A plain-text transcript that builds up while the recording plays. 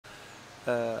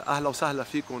أهلا وسهلا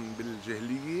فيكم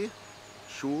بالجهلية.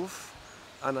 شوف،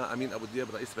 أنا أمين أبو دياب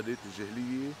رئيس بلدية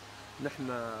الجهلية.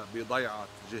 نحن بضيعة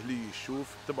جهلية الشوف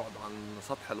بتبعد عن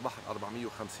سطح البحر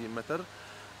 450 متر.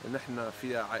 نحن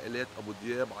فيها عائلات أبو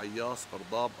دياب، عياص،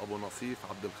 قرضاب، أبو نصيف،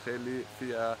 عبد الخالق،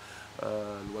 فيها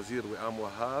الوزير وئام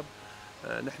وهاب.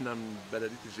 نحن من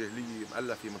بلدية الجهلية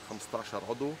مؤلفة من 15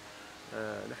 عضو.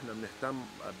 نحن بنهتم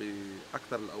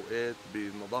بأكثر الأوقات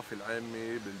بالنظافة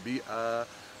العامة، بالبيئة،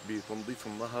 بتنظيف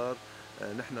النهر.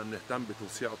 نحن بنهتم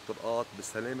بتوسيع الطرقات،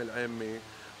 بالسلامة العامة.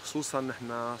 خصوصا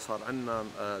نحن صار عندنا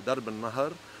درب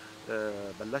النهر.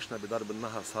 بلشنا بدرب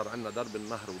النهر، صار عندنا درب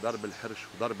النهر ودرب الحرش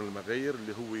ودرب المغاير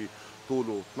اللي هو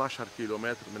طوله 12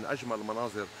 كيلومتر، من أجمل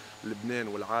مناظر لبنان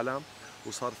والعالم.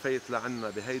 وصار فايت لعنا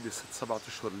بهيدي 6-7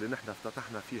 أشهر اللي نحن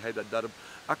افتتحنا فيه هيدا الدرب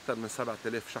أكثر من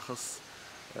 7000 شخص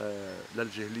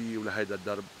للجهلية ولهيدا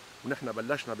الدرب. ونحن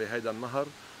بلشنا بهيدا النهر،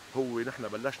 هو نحن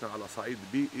بلشنا على صعيد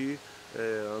بيئي،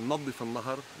 ننظف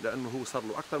النهر لأنه هو صار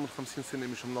له أكثر من 50 سنة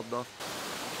مش منظف.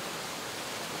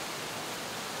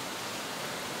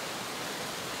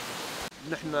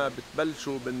 نحن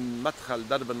بتبلشوا من مدخل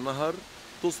درب النهر،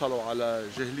 توصلوا على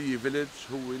جهلية فيليج.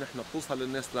 هو نحن بتوصل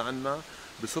الناس لعنا،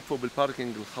 بصفوا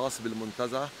بالباركينج الخاص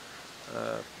بالمنتزه.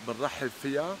 بنرحب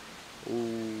فيها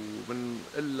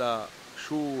وبنقلها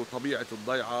شو طبيعة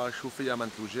الضيعة، شو فيها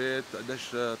منتوجات،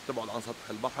 قديش بتبعد عن سطح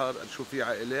البحر، شو في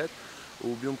عائلات.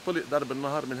 وبينطلق درب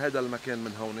النهر من هذا المكان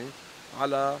من هون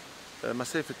على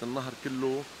مسافة النهر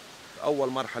كله. أول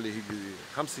مرحلة هي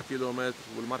 5 كيلومتر،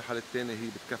 والمرحلة الثانية هي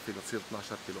بتكفي لتصير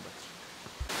 12 كيلومتر.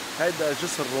 هيدا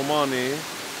جسر روماني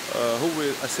هو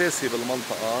أساسي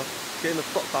بالمنطقة. كانت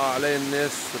تقطع عليه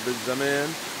الناس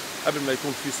بالزمان قبل ما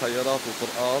يكون في سيارات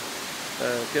وطرقات.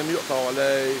 كانوا يقطعوا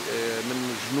عليه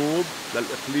من جنوب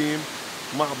للإقليم،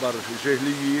 معبر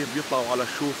جاهلية بيطلعوا على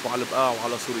الشوف وعلى البقاع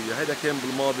وعلى سوريا. هيدا كان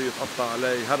بالماضي يتقطع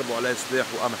عليه، يهربوا عليه سلاح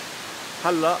وقمح.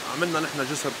 هلا عملنا نحن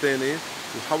جسر ثاني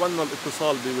وحاولنا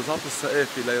الاتصال بوزارة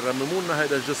الثقافة ليرمموا لنا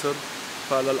هيدا الجسر،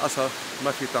 فللأسف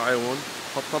ما في تعاون،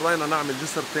 فاضطرينا نعمل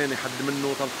جسر ثاني حد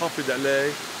منه تنحافظ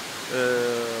عليه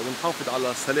ونحافظ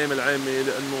على السلامة العامة،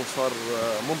 لأنه صار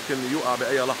ممكن يوقع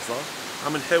بأي لحظة.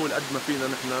 عم نحاول قد ما فينا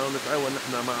نحن ونتعاون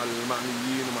نحن مع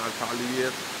المعنيين ومع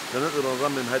الفعاليات لنقدر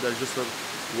نرمم هذا الجسر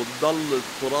وتضل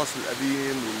التراث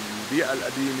القديم والبيئة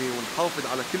القديمة، ونحافظ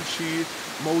على كل شيء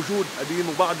موجود قديم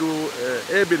وبعده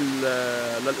قابل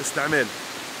للاستعمال.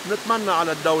 نتمنى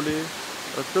على الدولة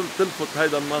تلفت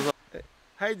هيدا النظر.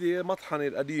 هيدي مطحنة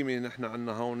القديمة نحن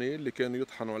عنا هون اللي كانوا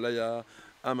يطحنوا عليها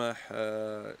قمح،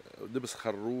 دبس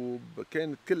خروب،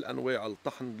 كانت كل انواع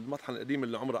الطحن. المطحنة القديمة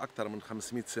اللي عمرها اكثر من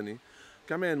 500 سنة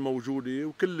كمان موجودة،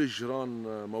 وكل الجيران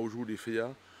موجودة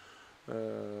فيها.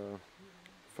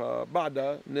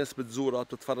 فبعدها الناس بتزورها،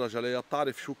 بتتفرج عليها،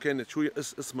 بتعرف شو كانت، شو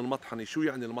اسم المطحنة، شو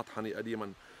يعني المطحنة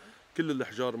قديما. كل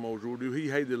الحجار موجودة،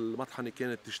 وهي هيدي المطحنة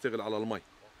كانت تشتغل على المي.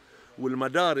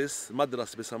 والمدارس،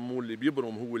 مدرس بسموه اللي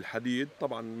بيبرم هو الحديد،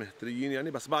 طبعا مهتريين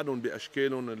يعني، بس بعدهم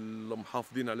باشكالهم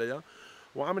المحافظين عليها.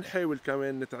 وعم نحاول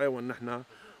كمان نتعاون نحن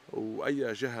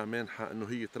واي جهه مانحه انه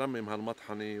هي ترمم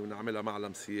هالمطحنه ونعملها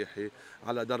معلم سياحي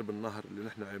على درب النهر اللي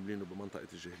نحن عاملينه بمنطقه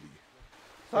الجاهليه.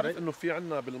 بتعرف انه في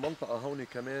عنا بالمنطقه هون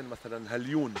كمان مثلا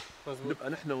هليون. مزبوط. نبقى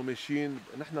نحن وماشيين،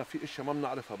 نحن في اشياء ما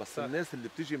بنعرفها، بس صح. الناس اللي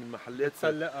بتيجي من محلات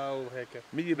بتسلقها وهيك. بس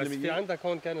في 100%. عندك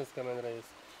هون كنز كمان رئيس،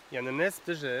 يعني الناس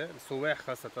بتجي، السواح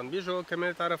خاصة بيجوا كمان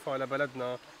يتعرفوا على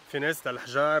بلدنا. في ناس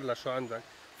للحجار لشو عندك،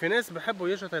 في ناس بحبوا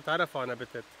يجوا يتعرفوا على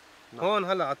نباتات. نعم. هون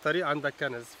هلا على الطريق عندك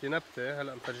كنز، في نبتة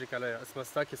هلا مفرجيك عليها اسمها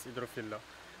ستاكيس إيدروفيلا.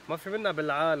 ما في منها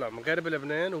بالعالم غير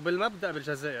بلبنان، وبالمبدأ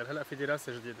بالجزائر هلا في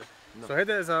دراسة جديدة. نعم. سو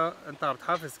هيدا إذا أنت عم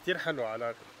تحافظ كثير حلو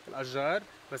على الأشجار،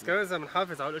 بس كمان إذا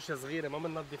بنحافظ على الأشياء صغيرة ما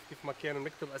بننظف كيف ما كانوا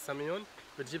ونكتب أساميهم،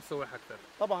 بتجيب سواح أكثر.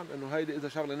 طبعا انه هيدي اذا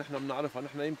شغله نحن بنعرفها،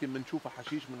 نحن يمكن بنشوفها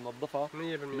حشيش بننظفها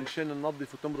 100%. منشان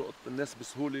ننظف وتمرق الناس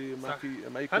بسهوله، ما صح. في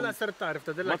ما هلا يكون صرت تعرف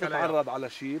ما تدلك عليها. تتعرض على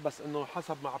شيء. بس انه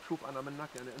حسب ما عم بشوف انا منك،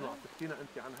 يعني انه عم تحكينا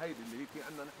انت عن هيدي اللي هي في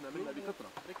عندنا نحن منها بكثره.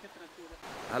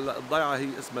 هلا الضيعه هي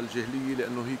اسمها الجاهليه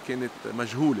لانه هي كانت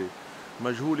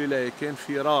مجهوله ليه. كان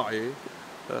في راعي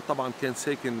طبعا كان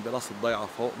ساكن براس الضيعه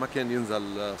فوق، ما كان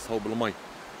ينزل صوب المي،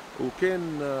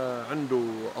 وكان عنده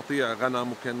قطيع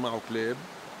غنم وكان معه كلاب.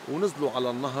 ونزلوا على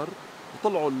النهر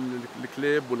وطلعوا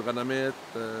الكلاب والغنمات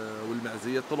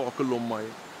والمعزيات طلعوا كلهم مي.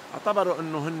 اعتبروا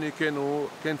انه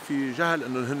كان في جهل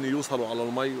انه هن يوصلوا على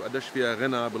المي وقديش فيها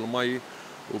غنى بالمي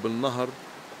وبالنهر،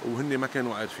 وهن ما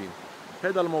كانوا عارفين.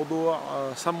 هذا الموضوع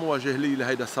سموها جاهلية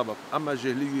لهيدا السبب. أما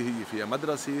الجاهلية هي فيها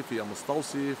مدرسة، فيها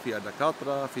مستوصف، فيها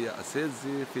دكاترة، فيها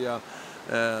أساتذة، فيها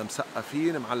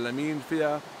مثقفين معلمين،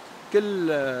 فيها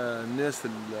كل الناس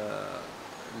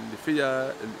اللي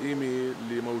فيها القيمة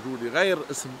اللي موجودة، غير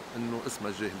اسم انه اسمها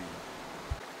الجاهلية.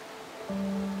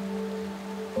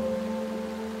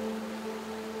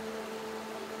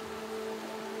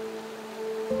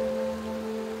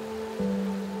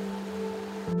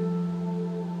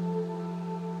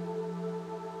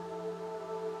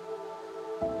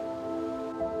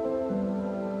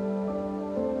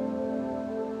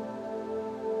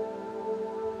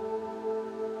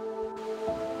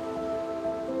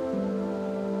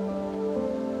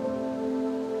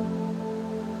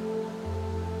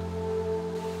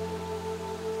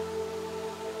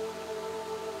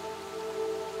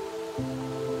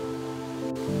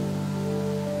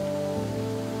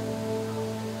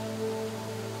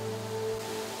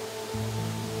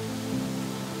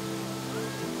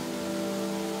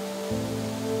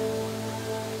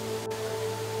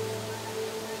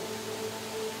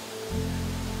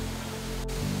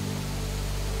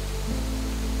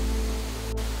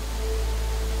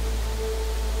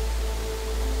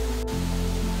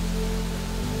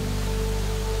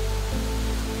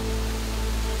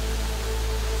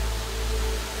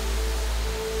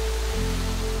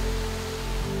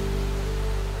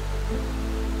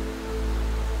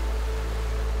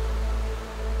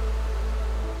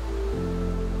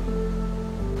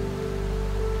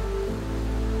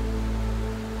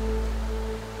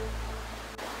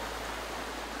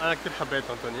 انا كثير حبيت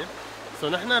انطوني.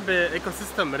 نحن بايكو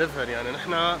سيستم ريفر، يعني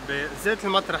نحن بزيت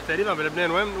المطرح تقريبا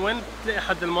بلبنان وين بتلاقي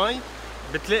حد المي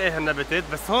بتلاقي هالنباتات،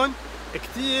 بس هون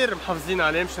كثير محافظين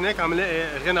عليه، مشان هيك عم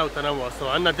نلاقي غنى وتنوع.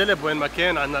 عندنا دلب وين ما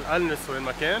كان، عندنا القلنس وين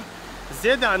ما كان،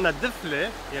 زياده عندنا الدفله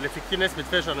يلي في كثير ناس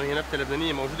بتفاجئوا انه هي نبته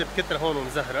لبنانيه موجوده بكثره هون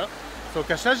ومزهره.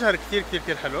 كشجر كثير كثير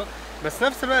كثير حلو، بس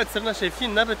نفس الوقت صرنا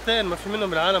شايفين نبتين ما في منهم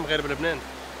بالعالم غير بلبنان.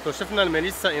 شفنا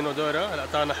الميليسا انودورا، هلا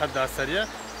قطعنا حدها على السريع،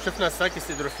 شفنا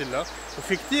الساكس هيدروفيلا،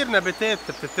 وفي كثير نباتات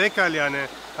بتتاكل، يعني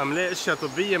عم نلاقي اشياء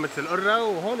طبيه مثل القره،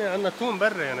 وهون عندنا توم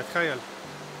برا، يعني تخيل.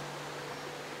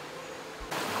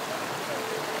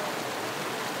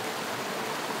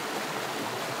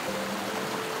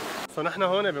 نحن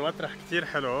هون بمطرح كثير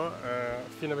حلو،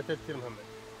 في نباتات كثير مهمه.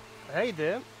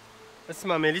 هيدي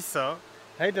اسمها ميليسا،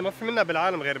 هيدي ما في منها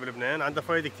بالعالم غير بلبنان، عندها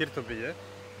فوائد كثير طبيه.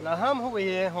 الاهم هو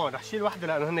هي هون، رح شيل وحده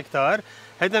لانه هن كتار.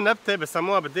 هيدا النبته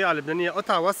بسموها بالضيعه اللبنانيه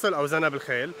قطع وصل او ذنب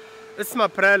الخيل، اسمها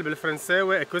بريل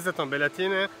بالفرنساوي، اكوزيتون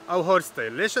باللاتيني او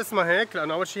هورستيل. ليش اسمها هيك؟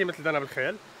 لانه اول شيء مثل ذنب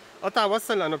الخيل. قطع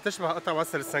وصل لانه بتشبه قطع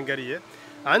وصل السنجريه.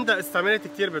 عندها استعمالات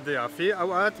كثير بالضيعه، في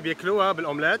اوقات بياكلوها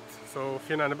بالاومليت،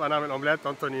 فينا نبقى نعمل اومليت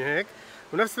انطوني هيك،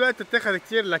 ونفس الوقت بتتاخذ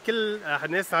كثير لكل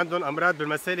الناس عندهم امراض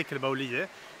بالمسالك البوليه.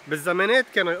 بالزمانات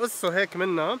كانوا يقصوا هيك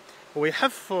منها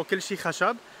ويحفوا كل شيء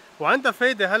خشب، وعندها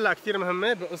فايده هلا كثير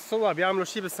مهمه، بقصوها بيعملوا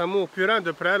شيء بسموه بيوران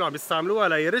دو بريل، وعم بيستعملوها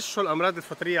ليرشوا الامراض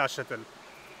الفطريه على الشتل.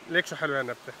 ليك شو حلوه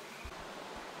هالنبته.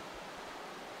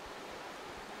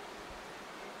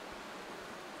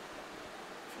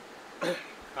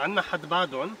 عندنا حد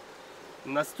بعدهم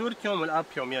الناستوركيوم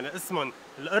والابيوم، يعني اسمهم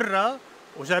القره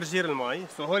وجرجير المي.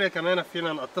 هول كمان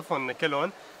فينا نقطفهم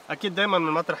ناكلهم، اكيد دائما من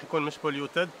المطرح يكون مش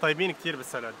بوليوتد، طيبين كثير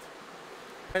بالسلاد.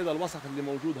 هيدا الوسخ اللي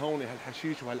موجود هون،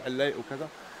 هالحشيش وهالعلاق وكذا،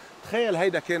 تخيل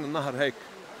هيدا كان النهر هيك،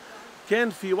 كان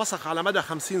في وسخ على مدى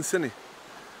 50 سنة،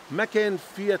 ما كان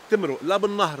فيها تمرق لا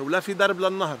بالنهر ولا في درب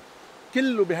للنهر،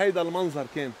 كله بهيدا المنظر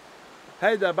كان.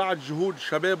 هيدا بعد جهود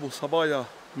شباب وصبايا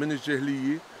من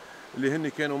الجاهلية اللي هن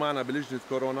كانوا معنا بلجنة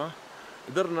كورونا،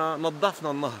 قدرنا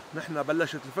نظفنا النهر. نحن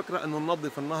بلشت الفكرة انه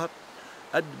ننظف النهر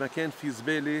قد ما كان في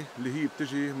زبالة اللي هي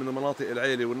بتجي من المناطق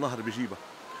العالية والنهر بجيبها،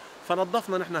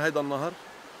 فنظفنا نحن هيدا النهر،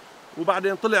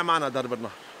 وبعدين طلع معنا درب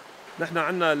النهر. نحن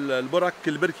عندنا البرك،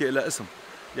 كل بركة لها اسم،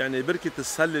 يعني بركة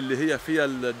السل اللي هي فيها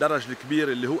الدرج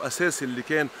الكبير اللي هو أساسي اللي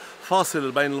كان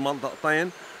فاصل بين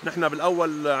المنطقتين. نحن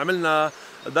بالأول عملنا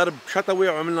درب شتوي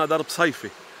وعملنا درب صيفي،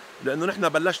 لأنه نحن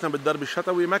بلشنا بالدرب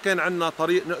الشتوي، ما كان عندنا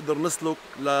طريق نقدر نسلك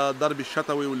لدرب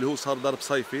الشتوي واللي هو صار درب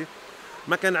صيفي.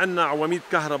 ما كان عندنا عواميد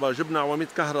كهرباء، جبنا عواميد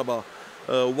كهرباء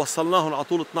ووصلناهم على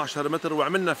طول 12 متر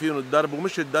وعملنا فيهم الدرب.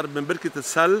 ومش الدرب من بركة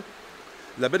السل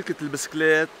لبركة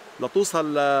البسكليت،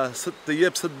 لتوصل لست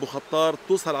اياب سد بوخطار،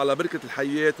 بتوصل على بركة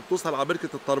الحيات، بتوصل على بركة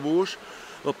الطربوش،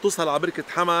 بتوصل على بركة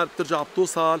حمر، بترجع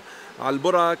بتوصل على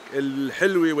البرك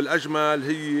الحلوة والأجمل،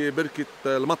 هي بركة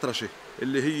المطرشة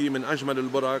اللي هي من أجمل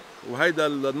البرك. وهيدا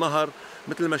النهر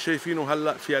مثل ما شايفينه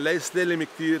هلا في عليه سلالم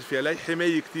كتير، في عليه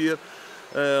حماية كتير،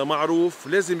 معروف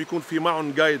لازم يكون في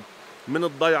معهم جايد من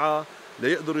الضيعة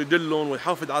ليقدروا يدلهم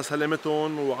ويحافظ على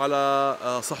سلامتهم وعلى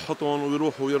صحتهم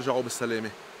ويروحوا ويرجعوا بالسلامة.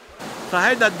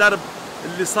 فهيدا الدرب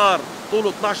اللي صار طوله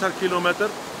 12 كيلومتر،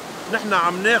 نحن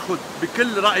عم ناخد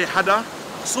بكل رأي حدا،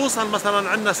 خصوصا مثلا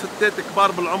عندنا ستات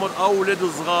كبار بالعمر او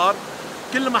اولاد صغار،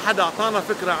 كل ما حدا اعطانا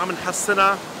فكرة عم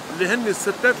نحسنها، اللي هن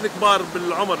الستات الكبار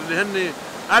بالعمر اللي هن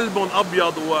قلبهم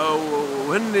ابيض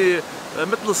وهن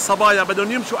مثل الصبايا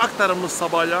بدهم يمشوا اكثر من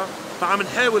الصبايا، فعم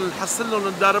نحاول نحسن لهم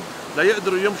الدرب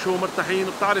ليقدروا يمشوا مرتاحين،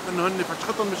 وبتعرف انه هن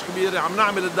فتحتهم مش كبيره، عم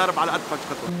نعمل الدرب على قد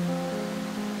فتحتهم.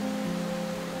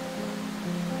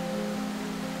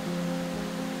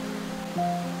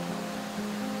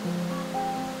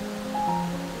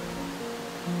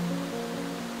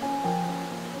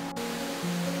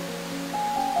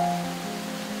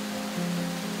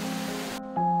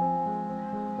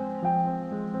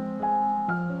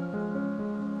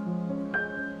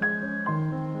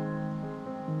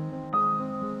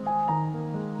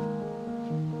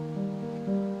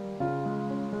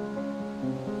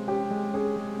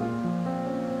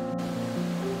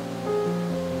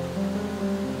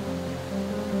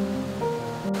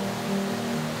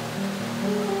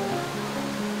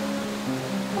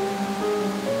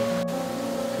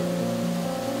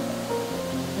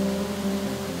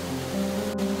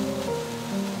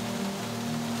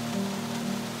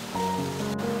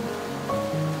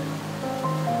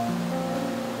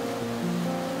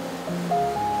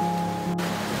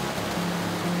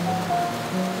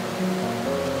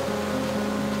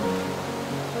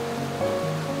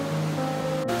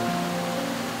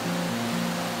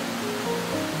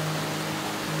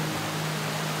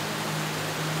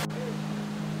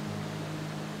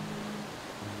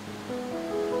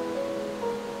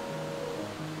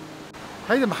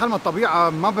 هيدي محل ما الطبيعة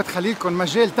ما بتخليلكم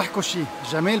مجال تحكوا شيء،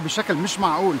 جمال بشكل مش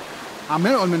معقول، عم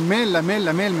ننقل من ميل لميل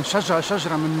لميل، من شجرة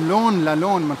لشجرة، من لون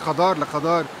للون، من خضار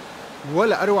لخضار،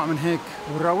 ولا أروع من هيك،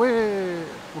 والرواق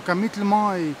وكمية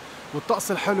المي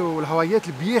والطقس الحلو والهوايات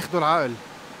اللي بياخدوا العقل.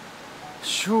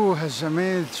 شو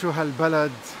هالجمال، شو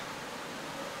هالبلد،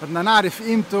 بدنا نعرف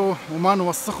قيمته وما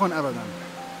نوسخن أبداً.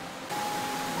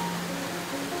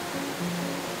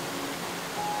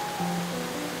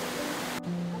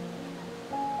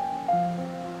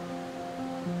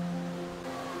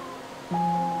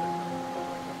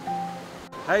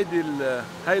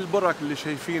 هاي البرك اللي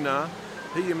شايفينها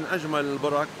هي من اجمل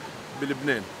البرك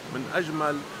بلبنان، من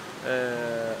اجمل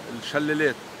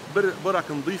الشلالات، برك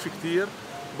نظيف كتير،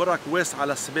 برك واسعة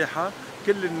للسباحة،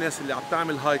 كل الناس اللي عم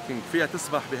تعمل هايكينج فيها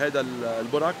تسبح بهيدا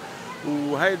البرك.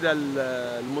 وهيدا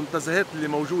المنتزهات اللي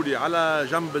موجودة على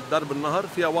جنب درب النهر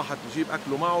فيها واحد بيجيب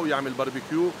أكله معه يعمل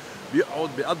باربيكيو، بيقعد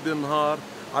بيقضي النهار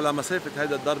على مسافة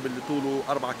هيدا الدرب اللي طوله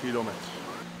 4 كيلومتر.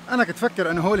 أنا كنت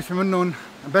فكر إنه هول في منهم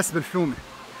بس بالفلومة،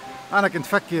 أنا كنت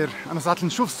فكر إنه ساعات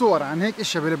نشوف صور عن هيك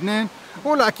أشياء بلبنان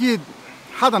ولا أكيد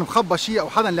حدا مخبى شيء أو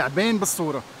حدا لعبان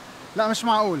بالصورة، لا مش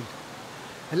معقول.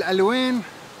 الألوان،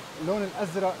 اللون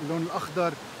الأزرق، اللون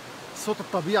الأخضر، صوت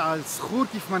الطبيعة، الصخور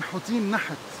كيف منحوتين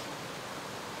نحت،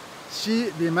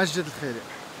 شيء بيمجد الخالق.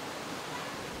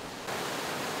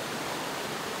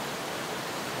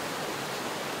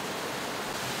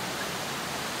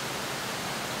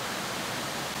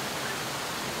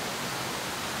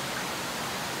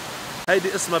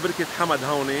 هيدي اسمها بركة حمد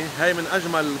هوني، هاي من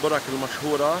أجمل البرك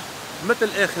المشهورة، مثل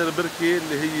آخر بركة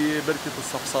اللي هي بركة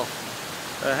الصفصاف.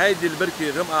 هيدي البركة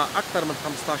غمقها أكثر من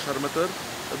 15 متر،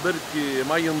 بركة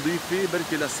مي نظيفة،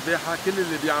 بركة للسباحة، كل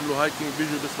اللي بيعملوا هايكينج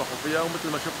بيجوا بيسبحوا فيها، ومثل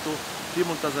ما شفتوا في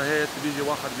منتزهات بيجي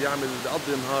واحد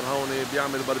بيقضي النهار هون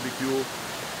بيعمل باربيكيو.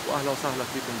 وأهلا وسهلا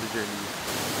فيكم بالجالية.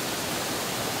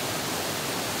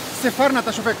 سافرنا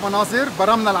تنشوف هيك مناظر،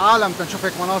 برمنا العالم تنشوف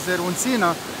هيك مناظر،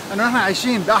 ونسينا انه نحن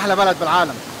عايشين باحلى بلد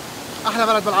بالعالم. احلى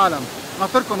بلد بالعالم،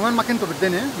 ناطركم وين ما كنتوا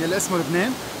بالدنيا يلي اسمه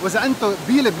لبنان، واذا انتم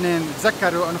بلبنان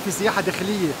تذكروا انه في سياحه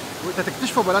داخليه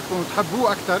وتكتشفوا بلدكم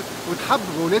وتحبوه اكثر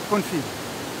وتحببوا اولادكم فيه.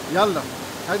 يلا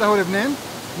هيدا هو لبنان،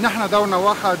 نحن دورنا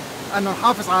واحد انه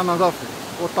نحافظ على النظافه،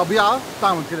 والطبيعه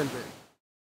بتعمل كل الباقي.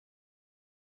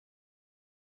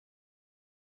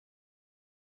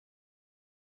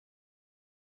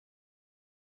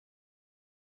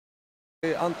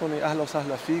 أنطوني أهلا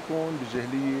وسهلا فيكم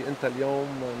بالجاهلية. أنت اليوم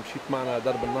مشيت معنا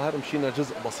درب النهر، مشينا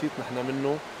جزء بسيط نحن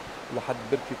منه لحد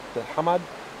بركة حمد.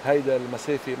 هيدا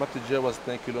المسافة ما بتتجاوز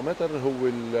 2 كيلومتر، هو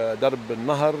درب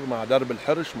النهر مع درب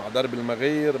الحرش مع درب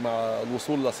المغير مع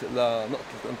الوصول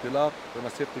لنقطة الانطلاق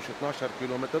مسافته 12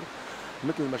 كيلومتر.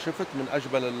 مثل ما شفت من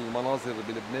أجمل المناظر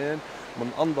بلبنان،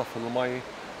 من أنظف المي.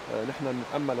 نحن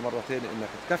بنتأمل مرة ثانية إنك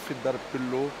تكفي الدرب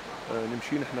كله،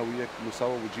 نمشي نحن وياك كله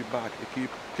سوا وتجيب معك اكيب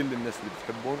كل الناس اللي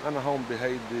بتحبهم. انا هون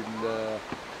بهيدي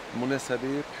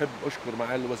المناسبه بحب اشكر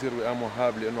معالي الوزير وئام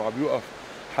وهاب لانه عم يوقف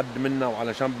حد منا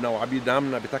وعلى جنبنا وعم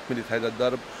يدعمنا بتكمله هذا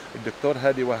الدرب. الدكتور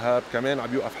هادي وهاب كمان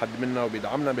عم يوقف حد منا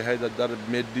وبيدعمنا بهذا الدرب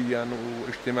ماديا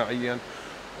واجتماعيا.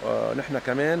 نحن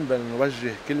كمان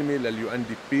بنوجه كلمه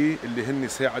للUNDP اللي هن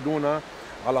ساعدونا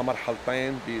على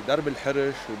مرحلتين بدرب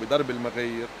الحرش وبدرب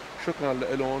المغير. شكرا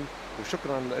لهم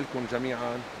وشكرا لكم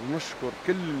جميعا، ونشكر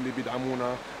كل اللي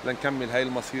بيدعمونا لنكمل هاي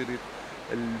المسيرة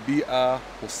البيئة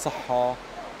والصحة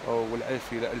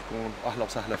والعافية لكم. أهلا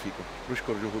وسهلا فيكم،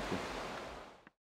 بشكر جهودكم.